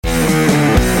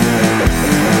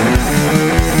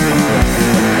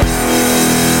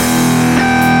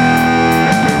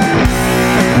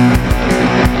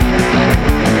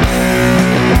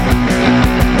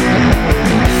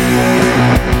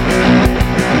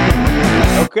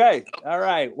Okay. All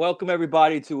right. Welcome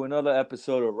everybody to another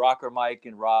episode of Rocker Mike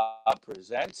and Rob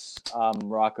Presents. I'm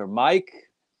Rocker Mike.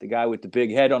 The guy with the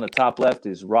big head on the top left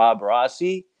is Rob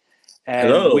Rossi. And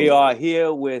Hello. we are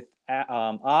here with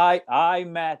I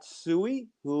Matsui,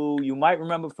 who you might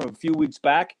remember from a few weeks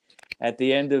back at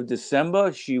the end of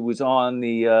December. She was on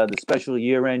the special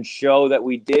year-end show that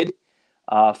we did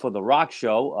for the Rock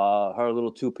Show. Her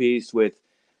little two-piece with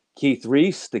Keith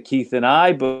Reese, the Keith and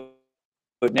I, but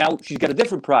now she's got a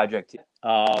different project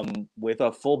with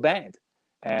a full band.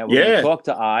 And we're going to talk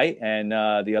to I and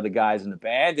the other guys in the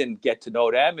band and get to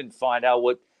know them and find out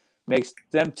what makes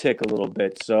them tick a little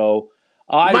bit. So,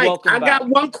 Mike, welcome back. got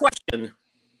one question.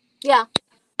 Yeah.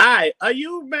 Are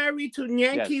you married to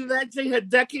Yankee legend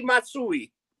Hideki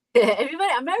Matsui?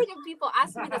 Everybody, American people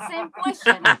ask me the same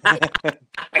question.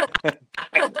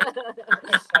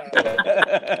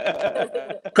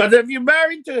 Because if you're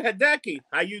married to Hideki,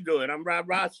 how you doing? I'm Rob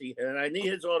Rossi, and I need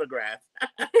his autograph.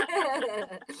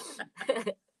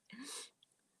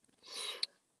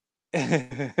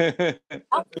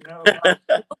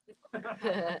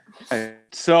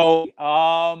 So,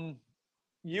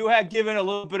 you had given a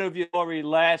little bit of your story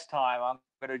last time. I'm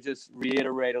going to just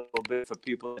reiterate a little bit for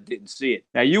people that didn't see it.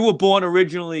 Now, you were born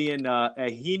originally in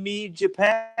Ehime,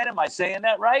 Japan. Am I saying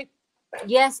that right?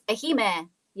 Yes, Ehime.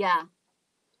 Yeah.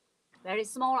 Very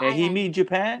small Ehime, island.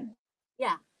 Japan?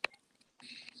 Yeah.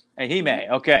 Ehime,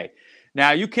 okay.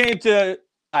 Now, you came to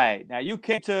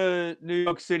New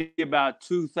York City about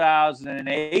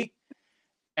 2008.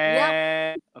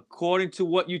 And according to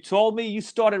what you told me, you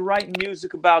started writing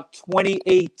music about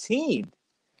 2018.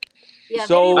 Yeah,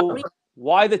 so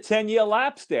why the 10-year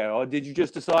lapse there? Or did you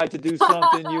just decide to do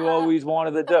something you always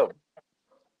wanted to do?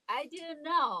 I didn't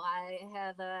know I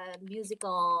have a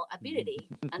musical ability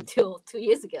until 2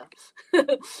 years ago.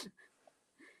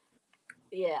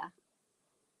 Yeah.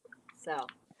 So.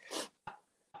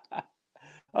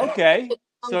 Okay.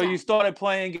 So you started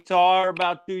playing guitar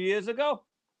about 2 years ago?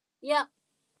 Yeah.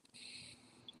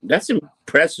 That's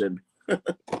impressive. Oh,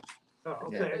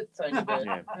 okay.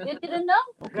 Yeah. You didn't know?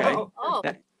 Okay. Oh.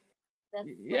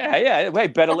 Yeah.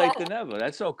 Wait, better late than never.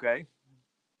 That's okay.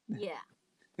 Yeah.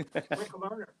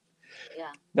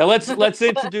 Yeah. Now let's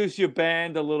introduce your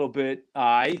band a little bit.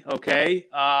 Okay.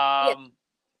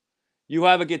 You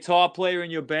have a guitar player in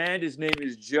your band. His name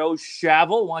is Joe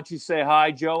Shavel. Why don't you say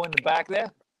hi, Joe, in the back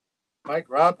there? Mike,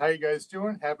 Rob, how you guys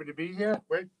doing? Happy to be here.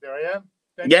 Wait, there I am.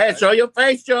 Thanks, show your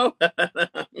face, Joe. Why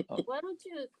don't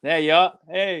you? There you are.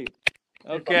 Hey.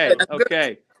 Okay.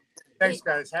 Thanks,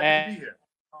 guys. Happy to be here.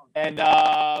 And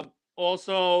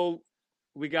also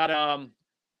we got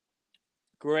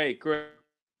great.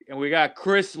 And we got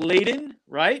Chris Layden,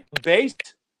 right? Bass.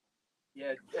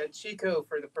 Yeah, Chico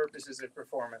for the purposes of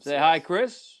performance. Say hi,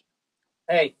 Chris.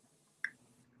 Hey.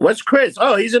 What's Chris?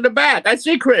 Oh, he's in the back. I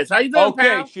see Chris. How you doing,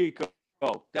 pal? Chico.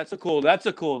 Oh, that's a cool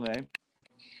name.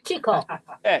 Chico.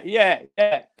 Yeah.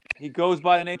 He goes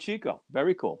by the name Chico.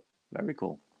 Very cool.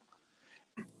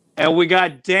 And we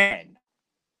got Dan.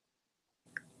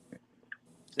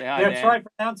 Say hi, Dan. Try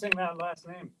pronouncing that last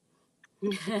name.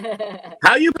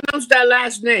 How you pronounce that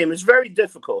last name? It's very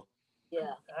difficult.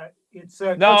 Yeah. It's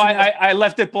no, I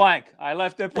left it blank.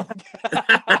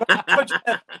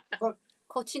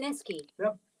 Kochineski.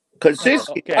 Yep.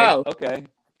 Kosinski. Okay.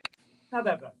 Not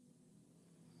that bad.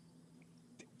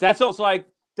 That's also like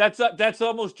that's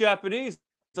almost Japanese.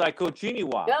 It's like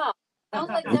Kochiniwa. Yeah. Sounds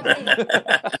like Japanese.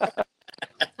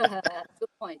 Good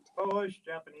point. Polish,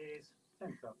 Japanese.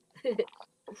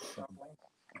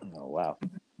 Oh wow.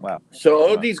 So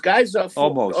all these guys are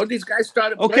almost. All these guys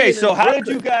started. Okay, so how did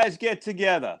you guys get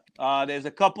together? There's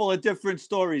a couple of different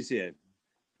stories here.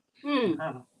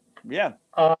 Yeah.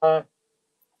 I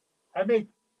may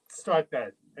start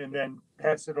that and then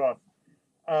pass it off.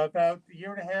 About a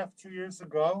year and a half, 2 years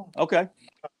ago. Okay.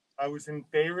 I was in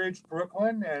Bay Ridge,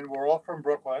 Brooklyn, and we're all from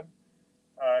Brooklyn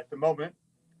at the moment.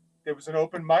 There was an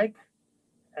open mic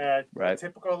at a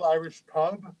typical Irish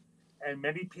pub, and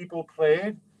many people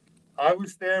played. I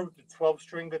was there with the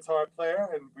 12-string guitar player,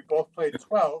 and we both played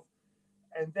 12.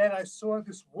 And then I saw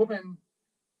this woman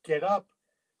get up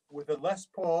with a Les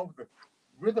Paul, the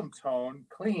rhythm tone,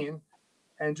 clean,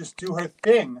 and just do her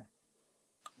thing.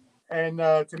 And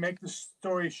to make the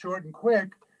story short and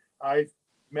quick, I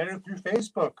met her through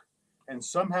Facebook. And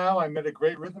somehow I met a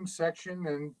great rhythm section,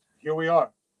 and here we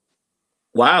are.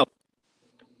 Wow.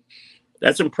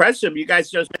 That's impressive. You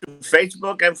guys just met from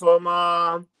Facebook and from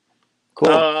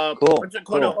cool. What's it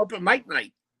called? An open mic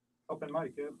night. Open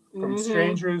mic, yeah. From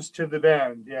strangers to the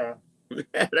band, yeah.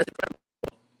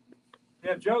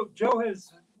 Yeah, Joe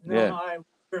has known I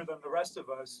longer than the rest of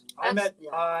us. I met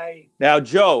I. Now,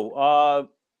 Joe,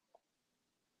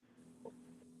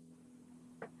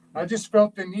 I just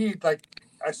felt the need, like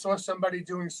I saw somebody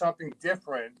doing something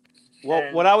different. Well,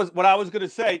 and what I was gonna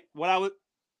say,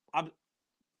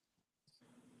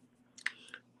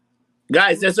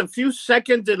 Guys, there's a few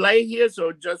second delay here,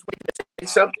 so just wait to say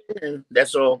something, and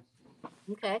that's all.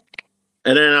 Okay.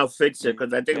 And then I'll fix it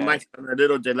because I think Yeah. Mike's on a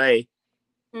little delay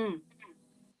Mm.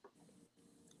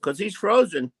 because he's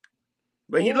frozen,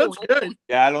 but he Oh, looks good.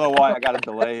 Yeah, I don't know why I got a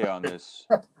delay here on this.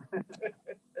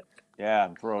 Yeah,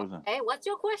 I'm frozen. Hey, what's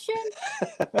your question?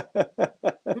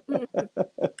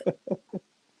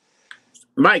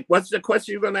 Mike, what's the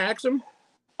question you're going to ask him?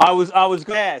 I was going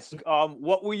to ask,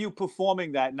 what were you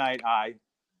performing that night,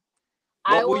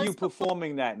 What were you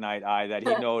performing that night, that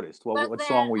he noticed? What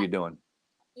song were you doing?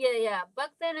 Yeah. Back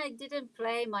then, I didn't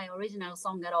play my original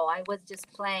song at all. I was just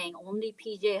playing only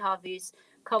PJ Harvey's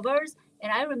covers.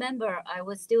 And I remember I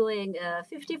was doing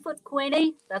 50-Foot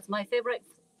Queenie. That's my favorite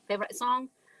song.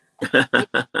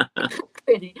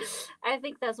 Queenie. I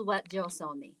think that's what Joe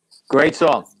saw me. Great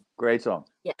song. Great song.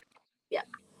 Yeah.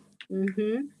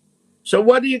 Mm-hmm. So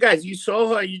what do you guys? You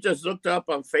saw her. You just looked up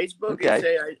on Facebook Okay. and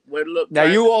say, "Well, look." Now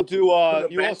you all do. put a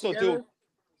You band also together? do.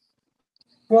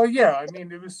 Well, yeah, I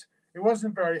mean, it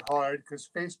wasn't very hard because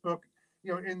Facebook,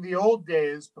 in the old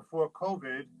days before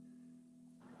COVID,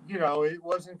 it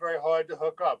wasn't very hard to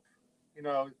hook up.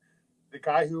 The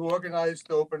guy who organized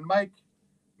the open mic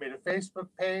made a Facebook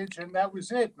page, and that was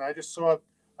it. And I just saw,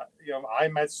 I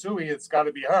met Sui. It's got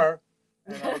to be her.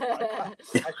 And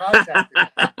I contacted her.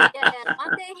 Yeah, and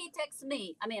one day he texts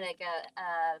me. I mean, like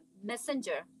a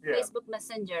messenger, Yeah. Facebook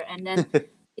Messenger, and then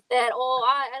he said, "Oh,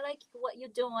 I like what you're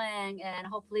doing, and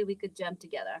hopefully we could jam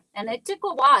together." And it took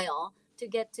a while to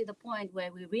get to the point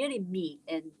where we really meet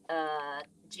and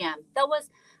jam. That was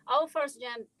our first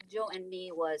jam, Joe and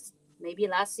me, was maybe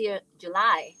last year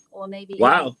July, or maybe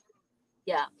Wow.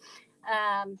 yeah.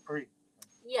 Great.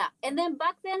 Yeah, and then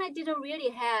back then I didn't really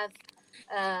have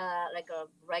like a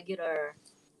regular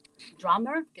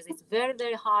drummer because it's very,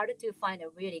 very hard to find a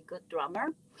really good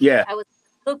drummer. Yeah. I was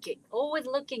always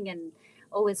looking and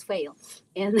always fail.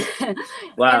 And,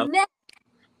 Wow. and then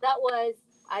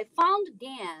I found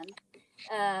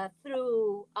Dan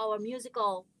through our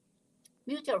musical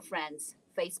mutual friends,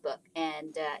 Facebook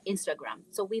and Instagram.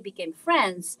 So we became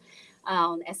friends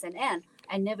on SNN.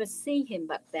 I never seen him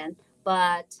back then,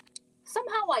 but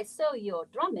somehow I saw your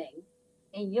drumming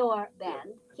in your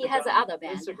band. He has another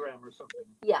band. Instagram or something.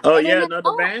 Yeah. Oh And then yeah,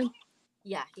 another band.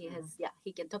 Yeah, he has. Yeah,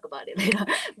 he can talk about it later.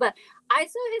 But I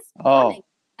saw his Oh. drumming.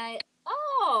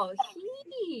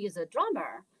 He is a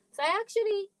drummer. So I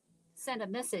actually sent a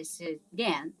message to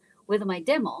Dan with my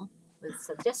demo with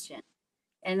suggestion,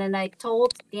 and then I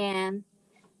told Dan,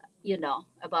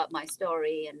 about my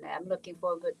story, and I'm looking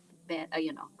for a good band,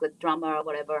 good drummer or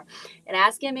whatever, and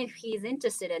asked him if he's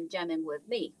interested in jamming with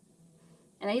me,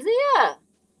 and he said yeah,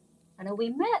 and then we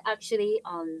met actually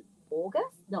on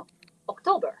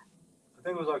October. I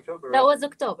think it was October. That was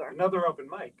October. Another open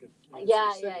mic.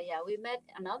 Yeah. We met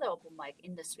another open mic,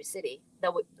 Industry City.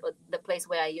 That was the place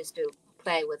where I used to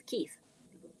play with Keith.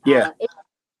 Yeah.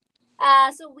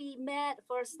 So we met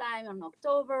first time in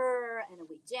October, and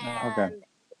we jammed. Okay.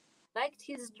 Liked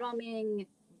his drumming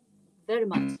very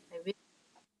much. I really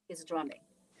liked his drumming.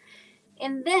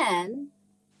 And then,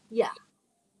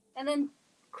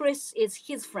 Chris is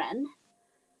his friend,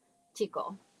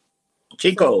 Chico.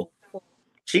 Chico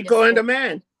So- and the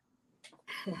man.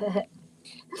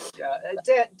 Yeah,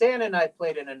 Dan and I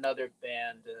played in another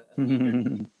band.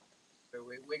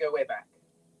 We go way back.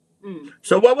 Mm.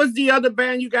 So what was the other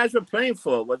band you guys were playing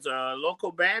for? Was it a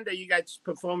local band that you guys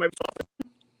perform every?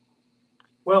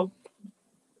 Well,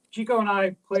 Chico and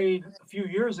I played a few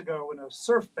years ago in a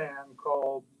surf band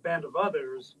called Band of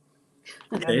Others.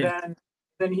 Okay. And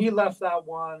then he left that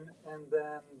one, and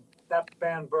then that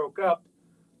band broke up.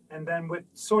 And then with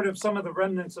sort of some of the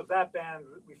remnants of that band,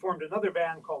 we formed another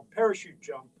band called Parachute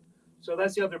Jump. So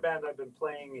that's the other band I've been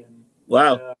playing in.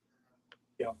 Wow.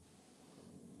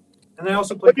 And I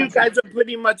also But play. you guys are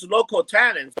pretty much local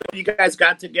talents. So you guys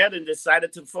got together and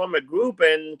decided to form a group,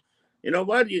 and you know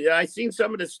what? I seen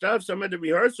some of the stuff, some of the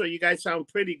rehearsal. You guys sound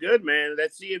pretty good, man.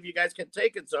 Let's see if you guys can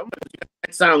take it somewhere. You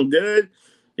guys sound good.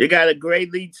 You got a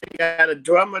great lead. You got a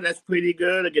drummer that's pretty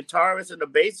good, a guitarist, and a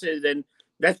bassist, and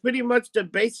that's pretty much the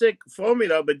basic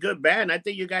formula of a good band. I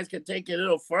think you guys can take it a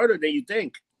little further than you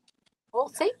think. Well,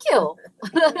 thank you.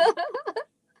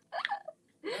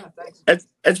 Yeah, thanks.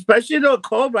 Especially though,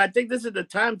 Cobra, I think this is the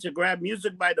time to grab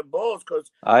music by the balls because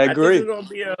I agree.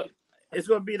 it's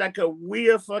gonna be like a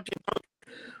weird fucking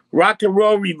rock and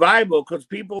roll revival because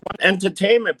people want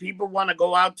entertainment. People want to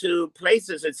go out to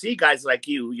places and see guys like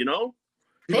you. You know.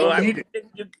 Thank So you. I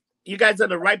think you guys are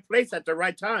the right place at the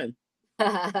right time.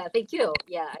 Thank you.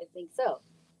 Yeah, I think so.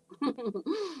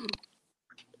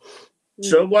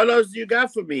 So what else you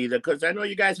got for me? Because I know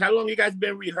you guys. How long you guys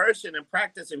been rehearsing and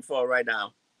practicing for right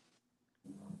now?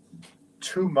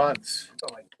 2 months.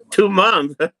 2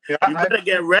 months. Yeah, You better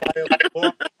get ready.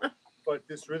 But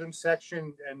this rhythm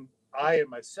section and I and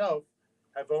myself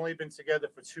have only been together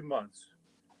for 2 months.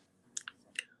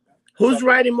 Who's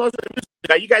writing most of the music?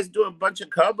 Are you guys doing a bunch of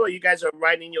cover, or you guys are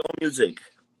writing your own music?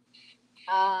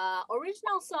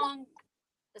 Original song,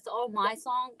 it's all my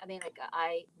song. I mean, like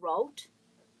I wrote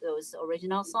those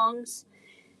original songs,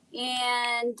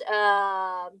 and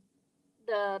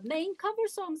the main cover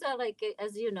songs are like,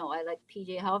 as you know, I like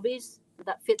PJ Harvey's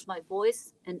that fits my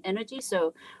voice and energy.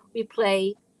 So we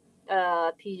play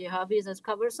PJ Harvey's as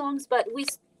cover songs, but we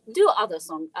do other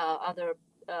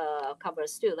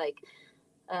covers too, like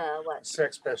what?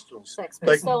 Sex Pistols. Sex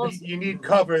Like Pistols. you need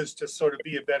covers to sort of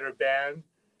be a better band.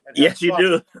 And Yes, you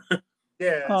do.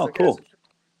 Yeah. Oh, like cool.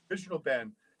 Original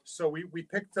band. So we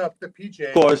picked up the PJ.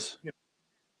 Of course. You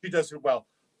know, she does it well,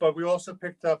 but we also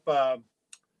picked up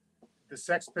the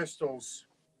Sex Pistols.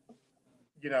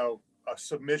 You know, a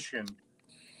submission,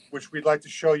 which we'd like to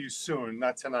show you soon,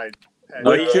 not tonight. And,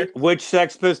 Which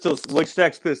Sex Pistols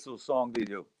song do you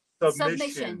do?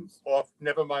 Submission off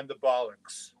Nevermind the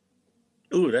Bollocks.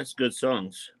 Ooh, that's good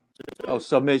songs. Oh,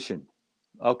 Submission.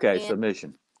 Okay, Yeah.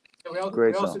 Submission. Yeah,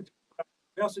 Great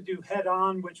we also do Head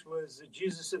On, which was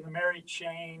Jesus and the Mary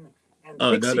Chain, and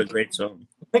Oh, Pixie, another great song.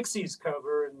 Pixies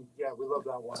cover, and yeah, we love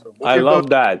that one. So I love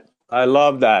that. I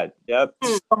love that. Yep.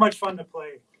 It's so much fun to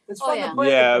play. It's fun yeah. to play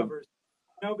Yeah. the covers.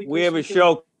 You know, We because have a you can-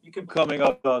 show you can coming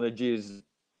up on the Jesus.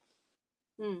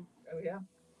 Mm. Oh yeah.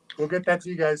 We'll get that to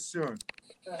you guys soon.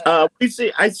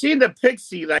 I seen the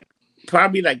Pixie like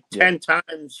probably like Yeah. 10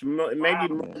 times, maybe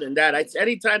more than that.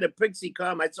 Anytime the Pixie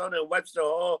come, I saw them in Webster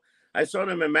Hall. I saw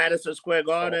them in Madison Square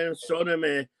Garden. Saw them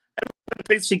in the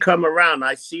Pixie come around.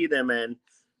 I see them, and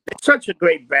it's such a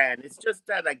great band. It's just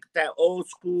that like that old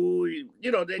school.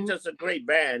 You know, they're just a great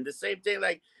band. The same thing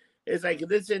like it's like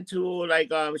listen to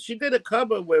like she did a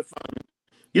cover with.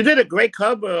 You did a great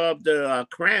cover of the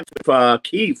Cramps with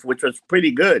Keith, which was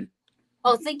pretty good.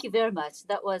 Oh, thank you very much.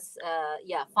 That was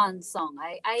fun song.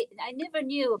 I never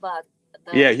knew about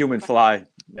the Yeah, Human Fly.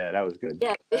 Yeah, that was good.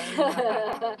 Yeah.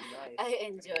 Nice. I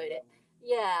enjoyed it.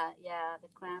 Yeah, the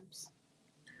Cramps.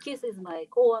 Keith is my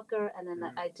coworker, and then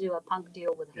I do a punk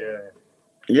deal with him.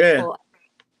 Yeah. Yeah. Oh,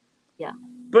 yeah.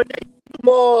 But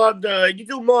you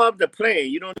do more of the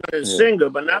playing. You don't know the singer,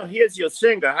 but now here's your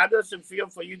singer. How does it feel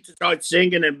for you to start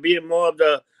singing and being more of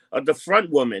the front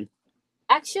woman?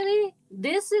 Actually,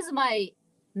 this is my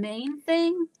main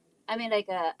thing. I mean, like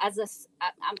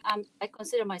I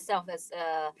consider myself as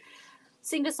a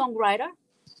singer-songwriter.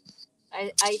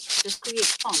 I just create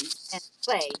songs and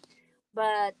play.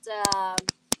 But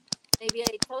maybe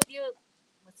I told you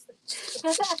what's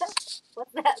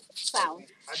that sound?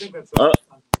 I think that's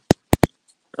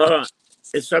Hold on.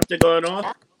 Is something going on?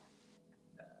 Yeah.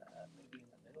 Maybe in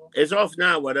the middle. It's off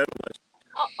now, whatever.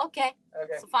 Oh, okay.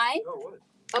 Okay. So fine. Oh,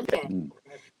 what? Okay.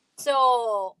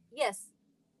 So yes,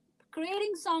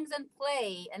 creating songs and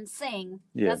play and sing.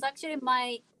 Yeah. That's actually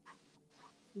my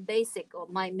basic or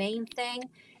my main thing.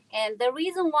 And the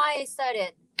reason why I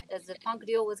started as a punk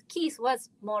duo with Keith was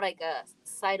more like a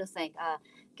side thing,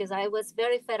 because I was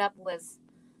very fed up with,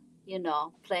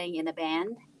 playing in a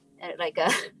band.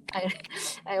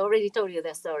 I already told you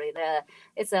that story.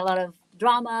 It's a lot of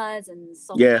dramas and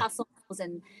some hustles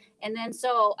and then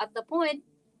so at the point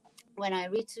when I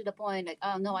reached to the point like,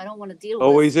 oh no, I don't want to deal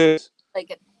Always with is.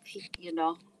 like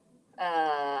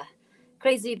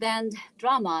crazy band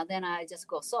drama, then I just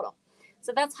go solo.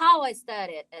 So that's how I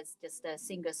started as just a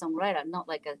singer-songwriter, not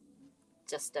like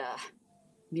just a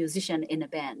musician in a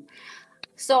band.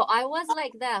 So I was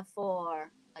like that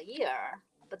for a year,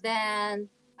 but then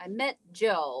I met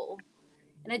Joe,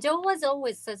 and Joe was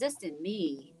always suggesting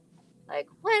me, like,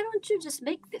 why don't you just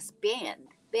make this band,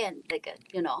 like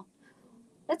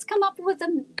let's come up with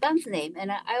a band's name.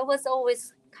 And I was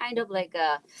always kind of like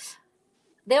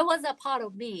there was a part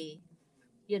of me,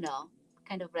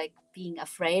 kind of like being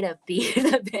afraid of being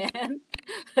in a band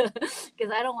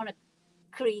because I don't want to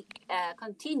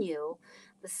continue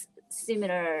the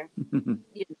similar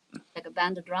like a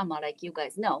band drama like you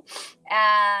guys know.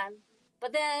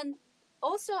 But then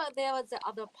also there was the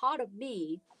other part of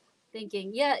me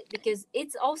thinking, because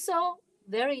it's also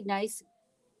very nice,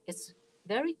 it's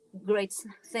very great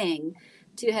thing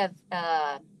to have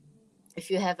if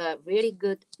you have a really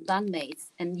good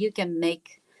bandmates and you can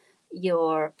make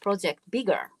your project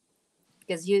bigger,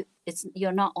 because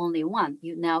you're not only one,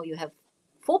 you have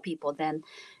 4 people, then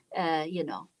you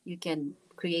know, you can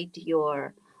create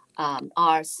your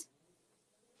arts.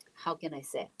 How can I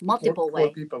say? Multiple Four way.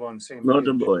 people on the same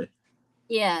Mother page. boy.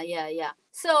 Yeah.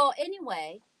 So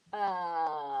anyway,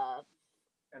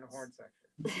 And a horn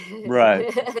section.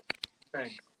 Right.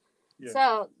 Thanks. Yeah.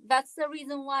 So that's the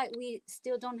reason why we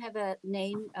still don't have a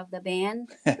name of the band,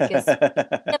 because we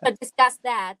never discussed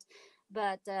that.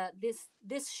 But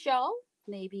this show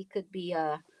maybe could be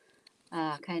a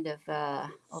kind of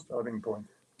Starting point.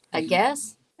 I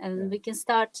guess, and Yeah. we can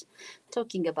start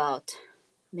talking about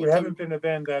We haven't been a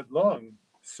band that long,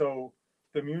 so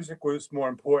the music was more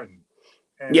important.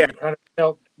 And Yeah. we kind of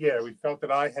felt, we felt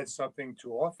that I had something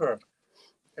to offer.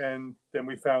 And then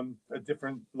we found a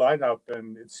different lineup,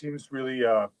 and it seems really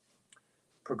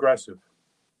progressive.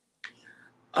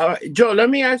 All right, Joe, let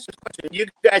me ask you a question. You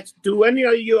guys, do any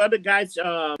of you other guys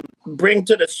bring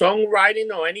to the songwriting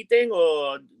or anything,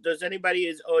 or does anybody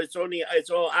it's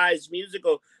all eyes music,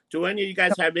 or do any of you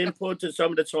guys have input to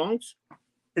some of the songs?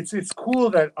 It's cool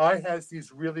that I has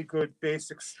these really good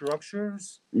basic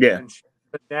structures. Yeah. And she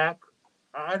has a knack.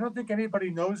 I don't think anybody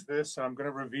knows this, and I'm going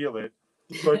to reveal it.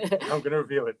 But I'm going to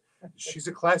reveal it. She's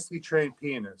a classically trained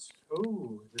pianist.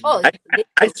 Ooh. Oh,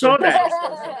 I saw that.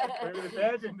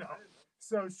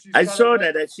 So she's I got saw a-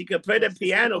 that she could play the she's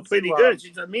piano able to, pretty good.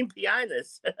 She's a mean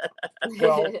pianist.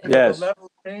 Well, Yes. the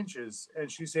level changes, and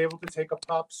she's able to take a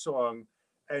pop song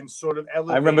and sort of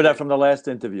elevate I remember that it. from the last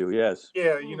interview. Yes.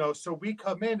 Yeah, you know, so we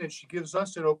come in and she gives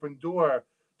us an open door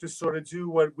to sort of do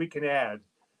what we can add,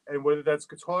 and whether that's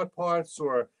guitar parts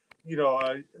or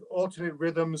alternate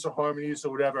rhythms or harmonies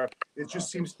or whatever, it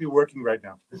just seems to be working right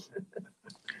now.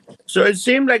 So it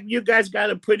seemed like you guys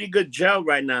got a pretty good gel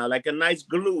right now, like a nice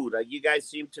glue. Like you guys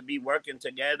seem to be working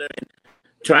together and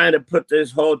trying to put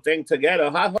this whole thing together.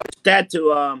 How hard is that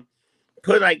to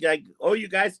put like oh, you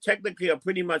guys technically are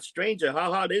pretty much strangers.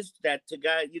 How hard is that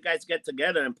to you guys get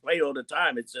together and play all the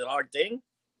time? It's a hard thing.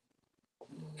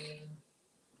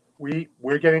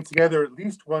 We're getting together at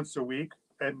least once a week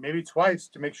and maybe twice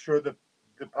to make sure that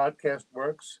the podcast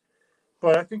works.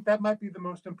 But I think that might be the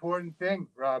most important thing,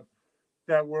 Rob,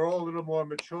 that we're all a little more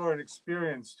mature and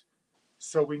experienced,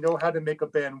 so we know how to make a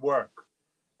band work.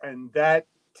 And that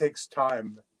takes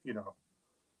time,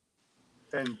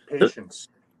 and patience.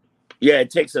 Yeah,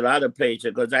 it takes a lot of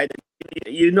patience because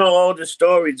all the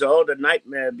stories, all the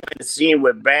nightmare behind the scene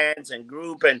with bands and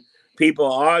group and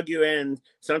people arguing.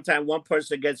 Sometimes one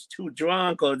person gets too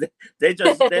drunk, or they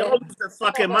all lose their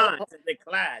fucking minds and they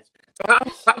clash. So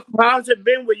how's it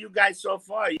been with you guys so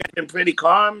far? You guys been pretty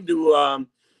calm? Do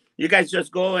you guys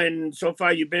just go and so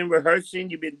far you've been rehearsing,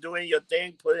 you've been doing your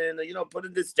thing,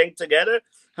 putting this thing together?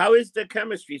 How is the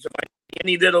chemistry so far?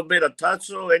 Any little bit of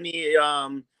tussle, any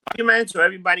arguments, or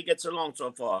everybody gets along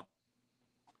so far?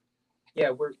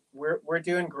 Yeah, we're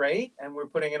doing great, and we're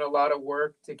putting in a lot of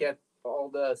work to get all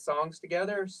the songs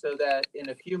together so that in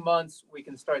a few months we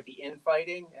can start the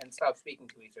infighting and stop speaking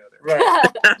to each other. Right.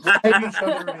 We'll hate each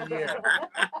other in a year.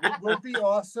 We'll be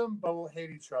awesome, but we'll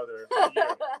hate each other in a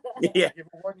year. Yeah. Give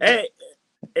it 1 year.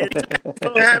 Hey,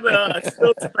 don't have a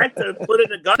Phil Spector put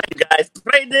in the gun, guys.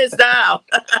 Play this now.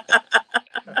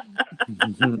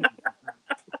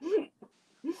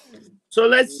 So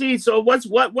let's see. So what's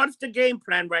the game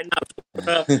plan right now?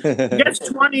 Yes,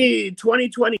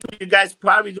 2020, you guys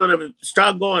probably gonna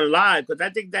start going live because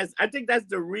I think that's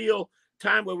the real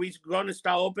time where we're gonna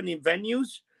start opening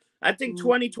venues. I think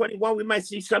 2021 we might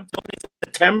see something in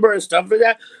September and stuff like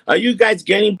that. Are you guys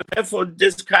getting prepared for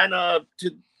this kind of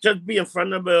to just be in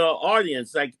front of an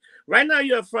audience? Like right now,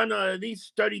 you're in front of at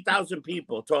least 30,000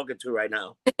 people talking to right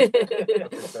now.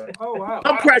 Oh wow.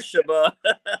 No pressure, but.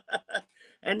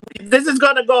 And this is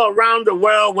gonna go around the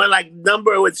world. We're like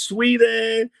number with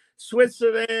Sweden,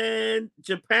 Switzerland,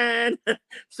 Japan.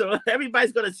 So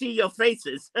everybody's gonna see your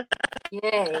faces.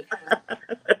 Yay.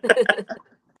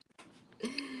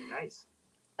 Nice.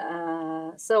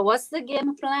 So what's the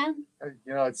game plan?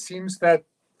 It seems that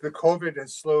the COVID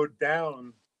has slowed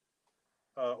down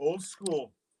old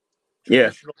school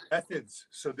traditional methods.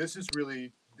 So this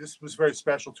was very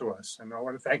special to us, and I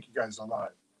want to thank you guys a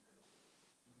lot.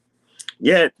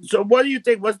 Yeah. So what do you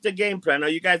think? What's the game plan? Are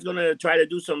you guys gonna try to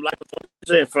do some live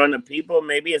performances in front of people?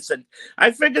 Maybe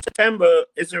I figure September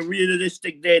is a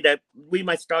realistic day that we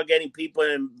might start getting people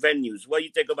in venues. What do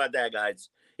you think about that, guys?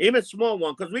 Even small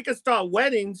one, because we can start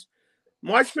weddings.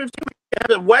 March 15th, we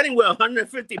have a wedding with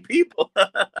 150 people.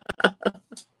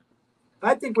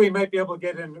 I think we might be able to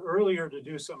get in earlier to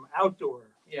do some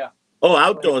outdoor. Yeah. Oh,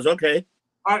 outdoors, okay.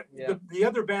 Yeah. The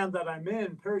other band that I'm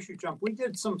in, Parachute Jump, we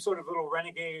did some sort of little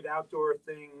renegade outdoor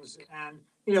things, and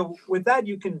with that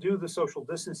you can do the social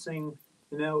distancing,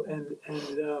 and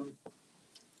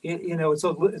you know, it's a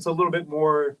little bit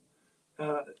more.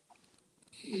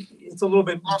 It's a little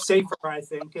bit safer, I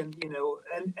think, and you know,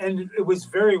 and it was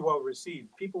very well received.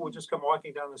 People would just come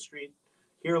walking down the street,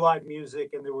 hear live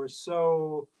music, and they were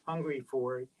so hungry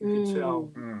for it. You could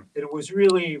tell, and it was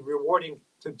really rewarding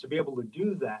to be able to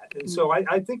do that. And so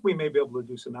I think we may be able to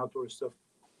do some outdoor stuff.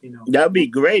 You know, that'd be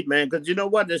great, man. Because you know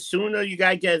what, the sooner you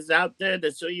guys get out there,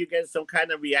 the sooner you get some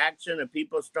kind of reaction, and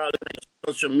people start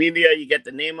social media. You get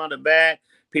the name on the back.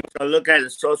 People look at the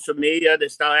social media. They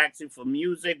start asking for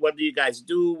music. What do you guys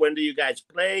do? When do you guys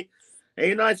play? And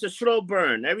you know, it's a slow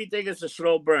burn. Everything is a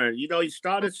slow burn. You know, you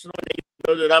started slow, and you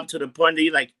build it up to the point that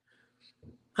you're like,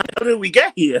 how did we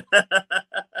get here?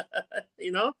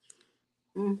 You know,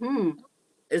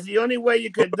 it's the only way you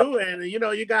could do it. And you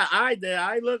know, you got I there.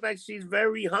 I look like she's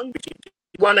very hungry. She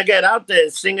want to get out there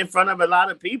and sing in front of a lot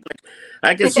of people.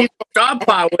 I can see the star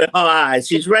power in her eyes.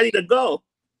 She's ready to go.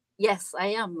 Yes, I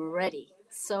am ready.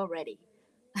 So ready.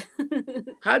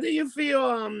 How do you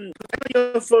feel?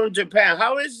 You're from Japan.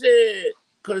 How is it?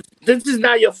 Because this is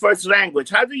not your first language.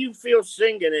 How do you feel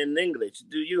singing in English?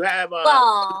 Do you have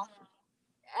Well,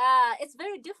 it's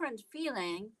very different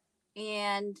feeling,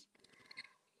 and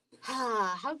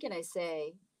how can I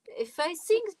say? If I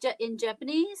sing in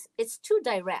Japanese, it's too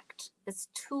direct. It's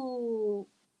too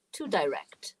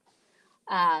direct.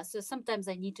 So sometimes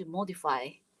I need to modify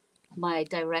my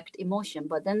direct emotion.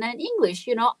 But then in English,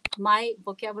 you know, my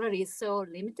vocabulary is so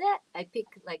limited. I pick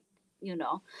like, you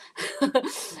know,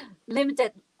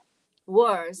 limited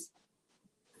words.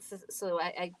 So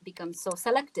I become so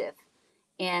selective.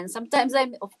 And sometimes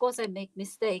of course I make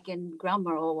mistake in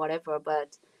grammar or whatever,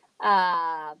 but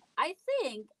I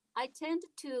think I tend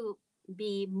to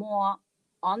be more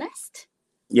honest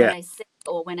when I sing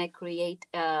or when I create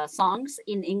songs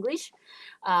in English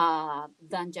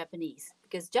than Japanese.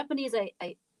 Because Japanese,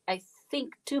 I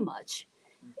think too much.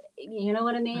 You know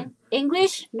what I mean?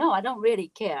 English, no, I don't really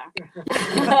care.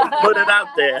 Put it out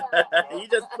there. You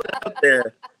just put it out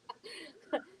there.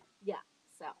 Yeah.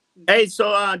 So. Hey,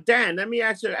 so Dan, let me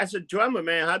ask you, as a drummer,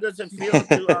 man, how does it feel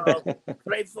to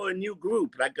play for a new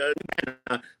group? Like,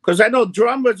 because I know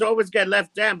drummers always get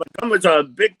left down, but drummers are a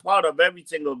big part of every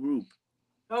single group.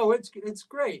 Oh, it's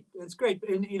great. It's great.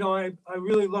 And, you know, I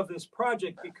really love this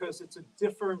project because it's a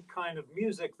different kind of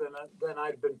music than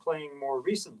I've been playing more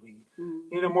recently.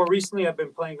 You know, more recently I've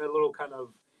been playing a little kind of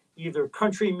either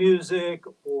country music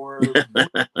or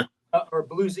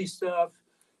bluesy stuff,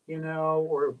 you know,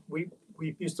 or we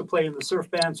used to play in the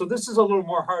surf band. So this is a little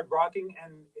more hard rocking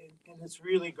and it's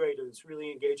really great. It's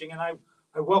really engaging. And I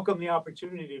welcome the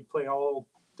opportunity to play all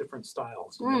different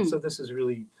styles. You know? So this is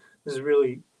really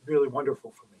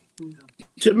wonderful for me.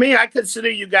 To me, I consider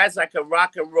you guys like a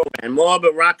rock and roll band, more of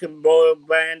a rock and roll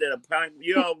band than a punk.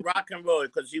 You're rock and roll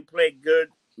because you play good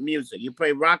music. You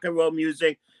play rock and roll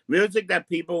music that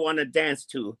people want to dance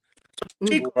to.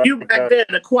 You back there,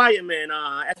 the choir man,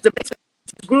 at the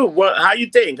group. How you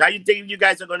think you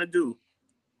guys are gonna do?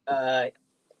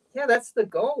 Yeah, that's the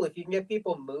goal. If you can get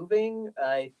people moving,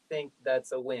 I think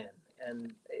that's a win.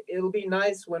 And it'll be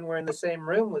nice when we're in the same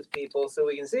room with people so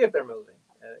we can see if they're moving.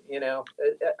 You know,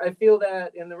 I feel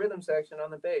that in the rhythm section on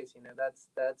the bass. You know,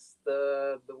 that's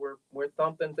the we're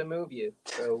thumping to move you.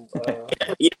 So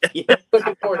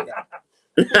looking forward to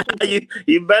that.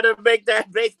 you better make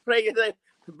that bass play.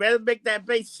 You better make that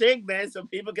bass sing, man, so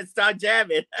people can start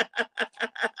jamming.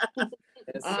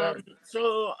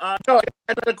 So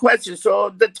another question. So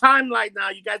the timeline now,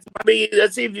 you guys.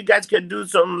 Let's see if you guys can do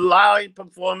some live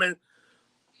performance.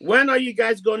 When are you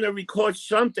guys going to record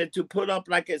something to put up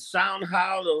like a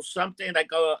SoundHound or something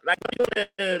like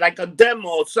a demo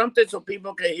or something so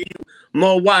people can hear you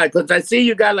more wide? Because I see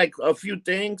you got like a few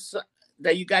things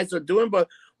that you guys are doing, but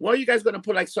when are you guys going to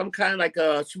put like some kind of like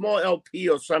a small LP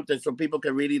or something so people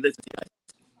can really listen?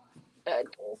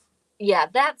 Yeah,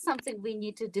 that's something we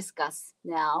need to discuss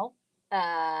now.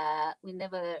 We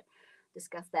never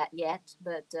discussed that yet,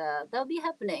 but that'll be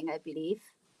happening, I believe.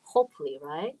 Hopefully,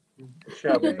 right?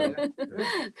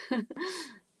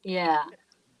 Yeah.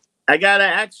 I gotta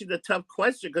ask you the tough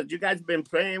question because you guys been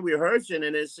playing, rehearsing,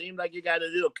 and it seemed like you got a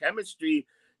little chemistry,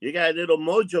 you got a little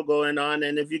mojo going on,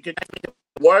 and if you could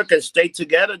work and stay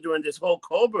together during this whole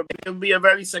Cobra, it can be a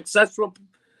very successful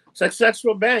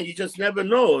band. You just never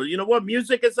know. You know what?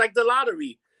 Music is like the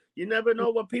lottery. You never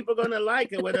know what people are gonna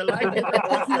like and whether they like it.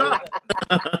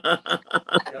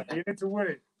 You need to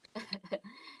wait.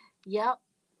 Yep.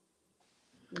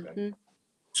 Mm-hmm.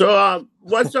 So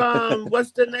what's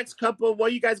the next couple?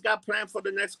 What you guys got planned for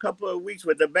the next couple of weeks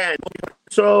with the band?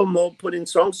 So more putting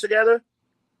songs together.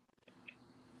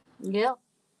 Yep.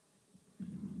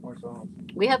 more songs.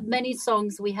 We have many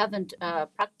songs we haven't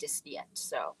practiced yet.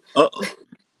 So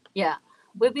yeah,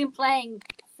 we've been playing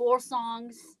 4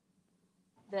 songs.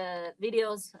 The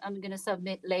videos I'm gonna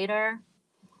submit later.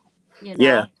 You know.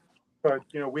 Yeah. But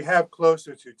we have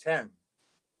closer to 10.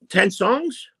 10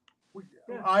 songs?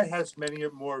 I has many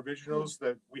more originals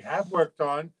that we have worked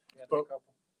on, but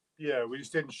we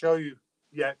just didn't show you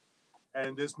yet,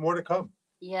 and there's more to come.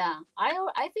 Yeah,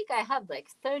 I think I have like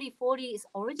 30, 40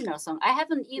 original songs. I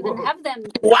haven't even have them.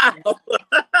 Wow.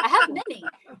 I have many,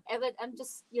 but I'm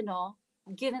just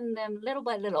giving them little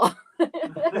by little.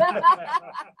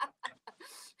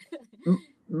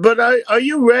 But are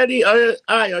you ready? Are you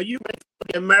ready for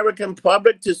the American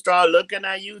public to start looking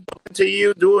at you, talking to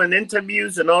you, doing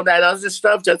interviews and all that other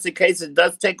stuff, just in case it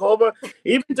does take over?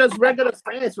 Even just regular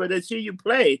fans where they see you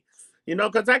play,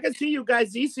 because I can see you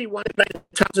guys easily want to play in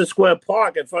Thompson Square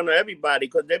Park in front of everybody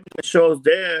because they have shows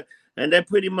there and they're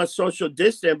pretty much social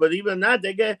distant. But even that,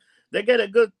 they get a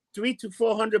good 300 to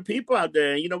 400 people out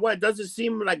there. And you know what? It doesn't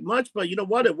seem like much, but you know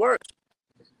what? It works.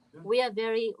 We are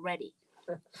very ready.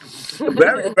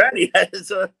 Very ready.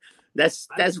 So that's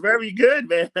very good,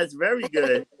 man. That's very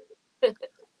good.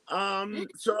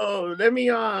 So let me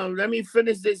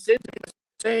finish this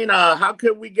saying how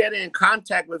can we get in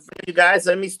contact with you guys?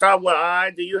 Let me start with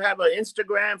do you have an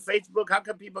Instagram, Facebook? How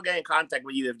can people get in contact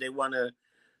with you if they want to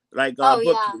book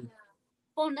you?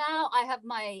 For now, I have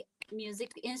my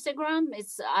music Instagram.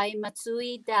 It's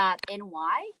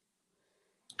imatsui.ny.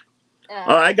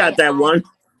 I got that one.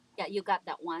 Yeah, you got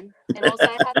that one. And also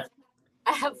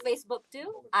I have Facebook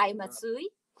too, iMatsui.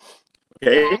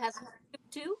 Okay. And I have YouTube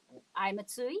too,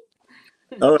 iMatsui.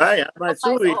 All right,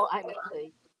 iMatsui.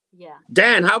 iMatsui. Yeah.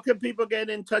 Dan, how can people get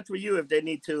in touch with you if they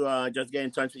need to just get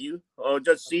in touch with you or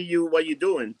just see you what you're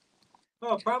doing?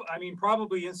 Well,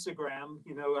 probably Instagram.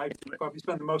 I probably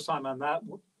spend the most time on that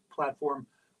platform.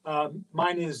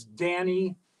 Mine is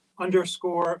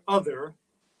Danny_other.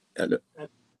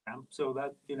 So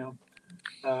that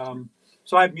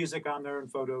so I have music on there and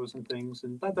photos and things,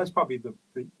 and that's probably the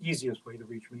easiest way to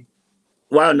reach me.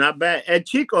 Wow, not bad. And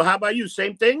Chico, how about you?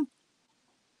 Same thing?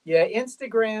 Yeah,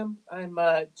 Instagram, I'm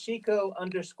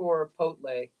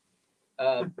Chico_Potle.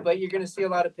 But you're going to see a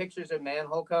lot of pictures of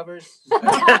manhole covers.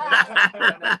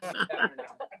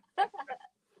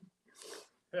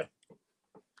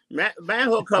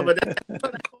 Manhole cover. That's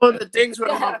what I call the things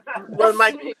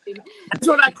that's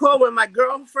what I call when my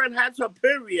girlfriend has her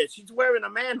period. She's wearing a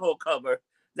manhole cover.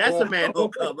 That's a manhole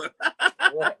cover.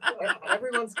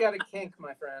 Everyone's got a kink,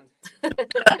 my friend.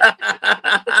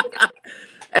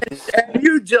 and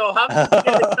you, Joe, how can we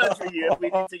get in touch with you if we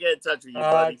need to get in touch with you,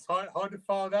 buddy? It's hard to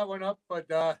follow that one up, but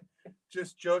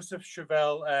just Joseph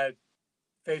Chevelle at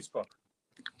Facebook.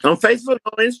 On Facebook,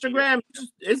 on Instagram?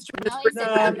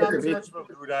 I'm not a Facebook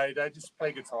dude. I just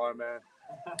play guitar, man.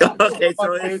 Okay,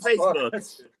 so it's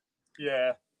Facebook.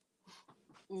 Yeah.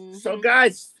 Mm-hmm. So,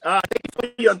 guys, thank you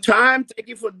for your time. Thank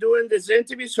you for doing this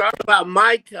interview. Sorry about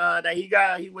Mike, that he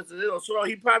was a little slow.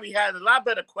 He probably had a lot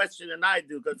better question than I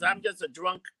do because I'm just a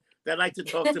drunk that like to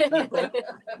talk to people.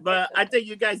 But I think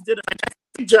you guys did a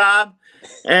fantastic job.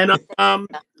 And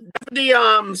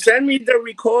definitely send me the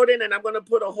recording, and I'm going to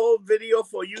put a whole video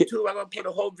for YouTube. I'm going to put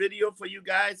a whole video for you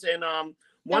guys. And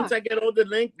once I get all the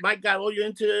link, Mike got all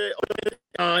your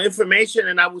information,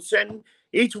 and I will send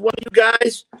each one of you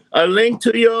guys a link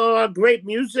to your great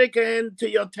music and to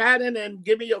your talent, and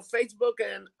give me your Facebook,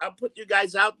 and I'll put you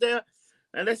guys out there,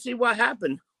 and let's see what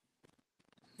happened.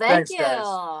 Thanks, you. Guys.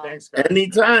 Thanks, guys.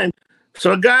 Anytime.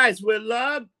 So, guys, with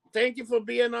love, thank you for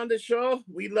being on the show.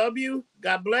 We love you.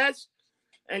 God bless.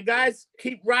 And, guys,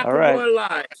 keep rocking on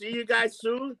live. See you guys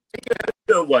soon. Take care. Have a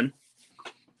good one.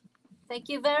 Thank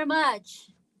you very much.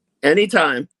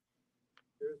 Anytime.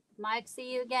 Mike,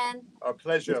 see you again. Our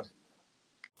pleasure.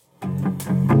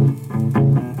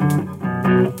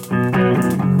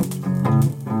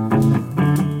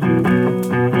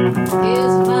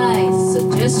 Here's my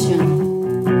suggestion.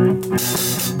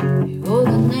 You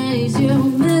organize your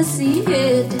messy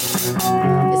head.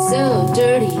 It's so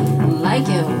dirty, like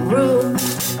your room.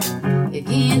 It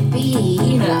can't be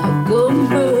in a good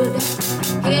mood.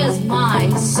 Here's my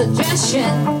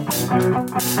suggestion.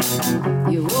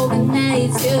 You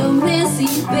organize your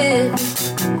messy bed.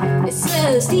 It's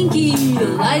so stinky,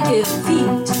 like your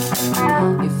feet.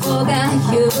 You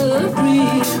forgot your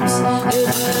dreams. I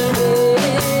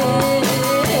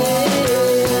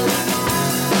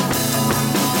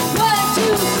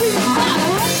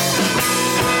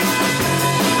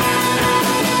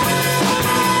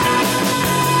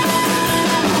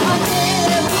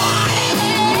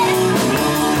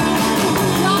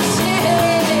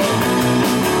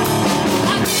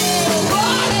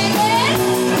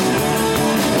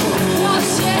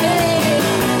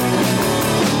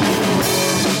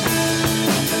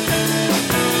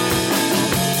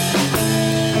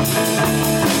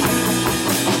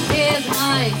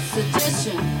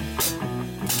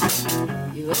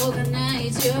You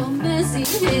organize your messy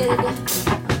head.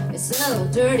 It's so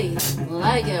dirty,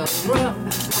 like a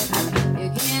room. You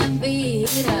can't be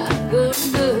in a good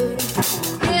mood.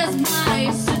 Here's my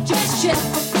suggestion.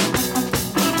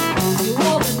 You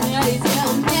organize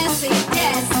your messy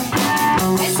desk.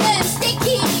 It's so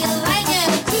sticky, like a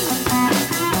tooth.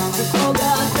 You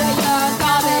forgot that you're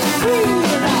coming through.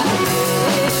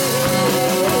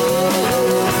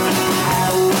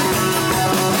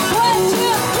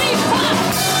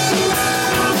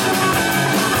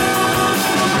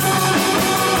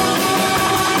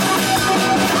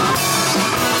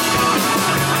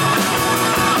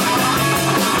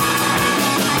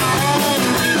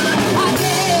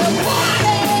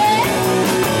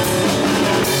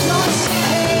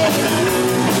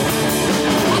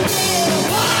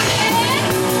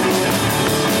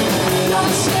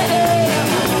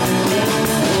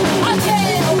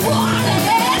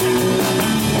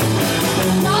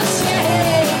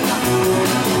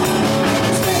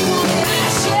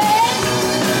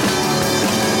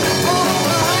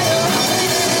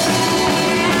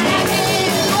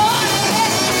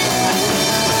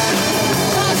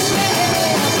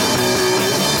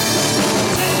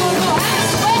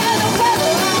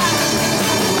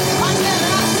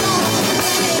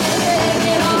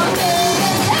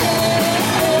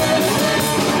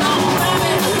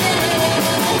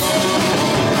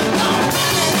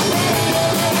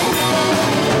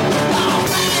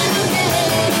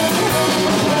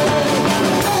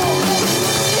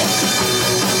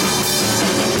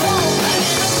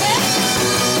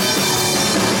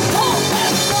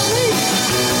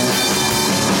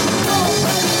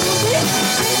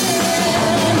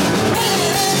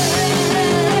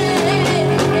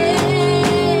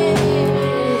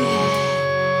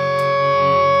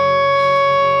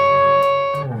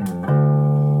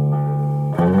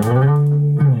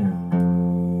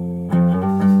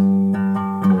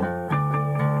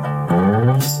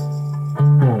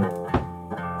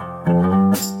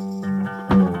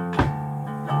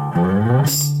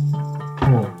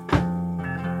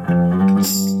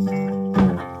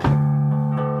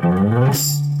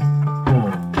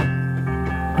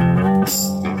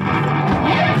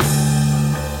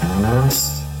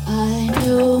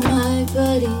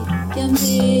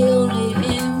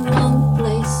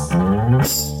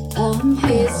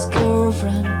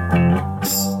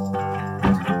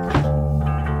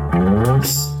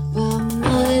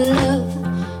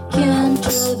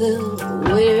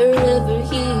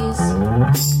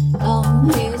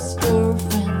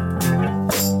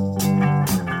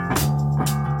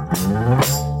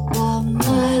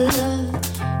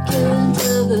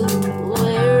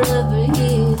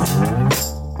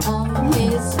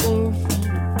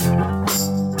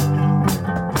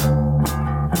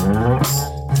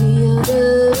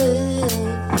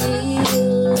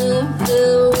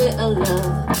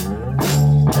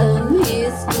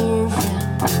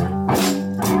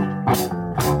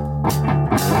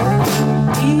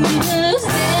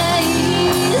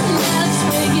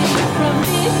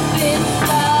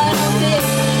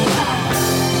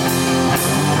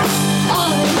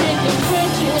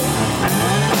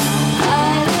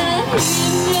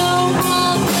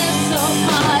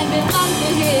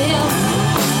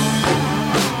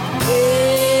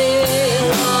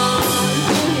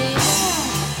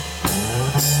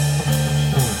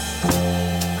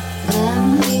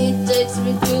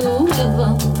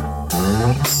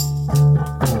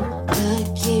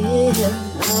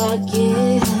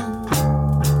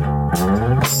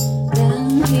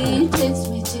 Then he takes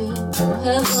me to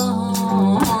heaven.